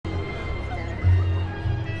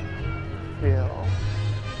Bill.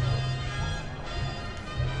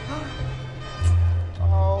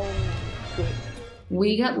 Oh, good.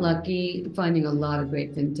 We got lucky finding a lot of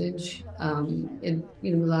great vintage. A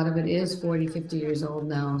lot of it is 40, 50 years old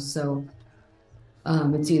now. So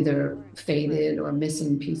it's either faded or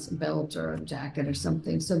missing piece of belt or jacket or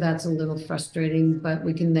something. So that's a little frustrating, but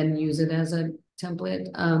we can then use it as a template.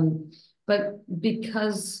 But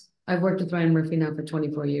because I've worked with Ryan Murphy now for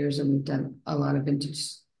 24 years and we've done a lot of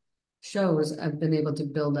vintage shows, I've been able to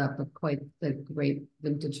build up a quite a great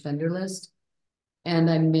vintage vendor list. And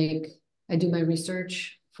I do my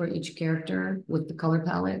research for each character with the color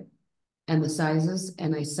palette and the sizes,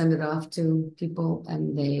 and I send it off to people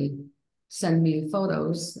and they send me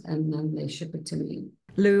photos and then they ship it to me.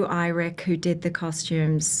 Lou Eyrich, who did the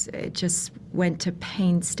costumes, just went to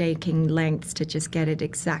painstaking lengths to just get it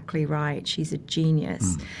exactly right. She's a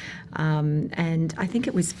genius. And I think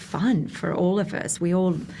it was fun for all of us. We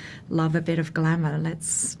all love a bit of glamour,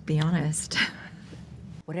 let's be honest.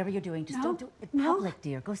 Whatever you're doing, just don't do it in public,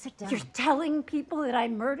 dear. Go sit down. You're telling people that I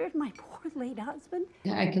murdered my poor late husband?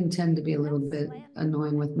 I can tend to be a little bit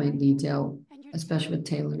annoying with my detail, especially with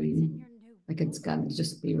tailoring. Like it's got to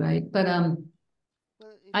just be right. But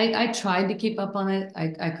I tried to keep up on it.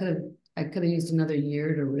 I could have used another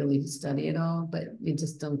year to really study it all, but you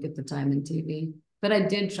just don't get the time in TV. But I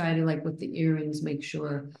did try to, like with the earrings, make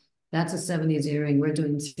sure that's a 70s earring. We're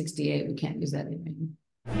doing 68. We can't use that earring.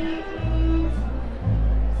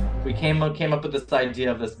 We came up with this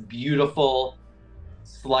idea of this beautiful,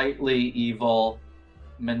 slightly evil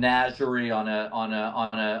menagerie on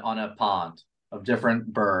a pond of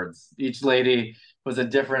different birds. Each lady was a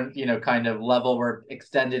different, kind of level where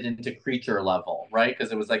extended into creature level, right?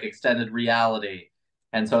 Because it was like extended reality.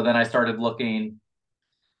 And so then I started looking,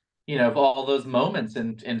 of all those moments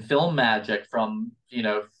in film magic from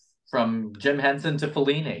Jim Henson to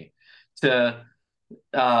Fellini to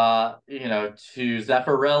to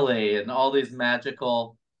Zeffirelli and all these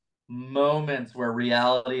magical moments where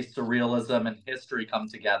reality, surrealism, and history come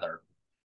together.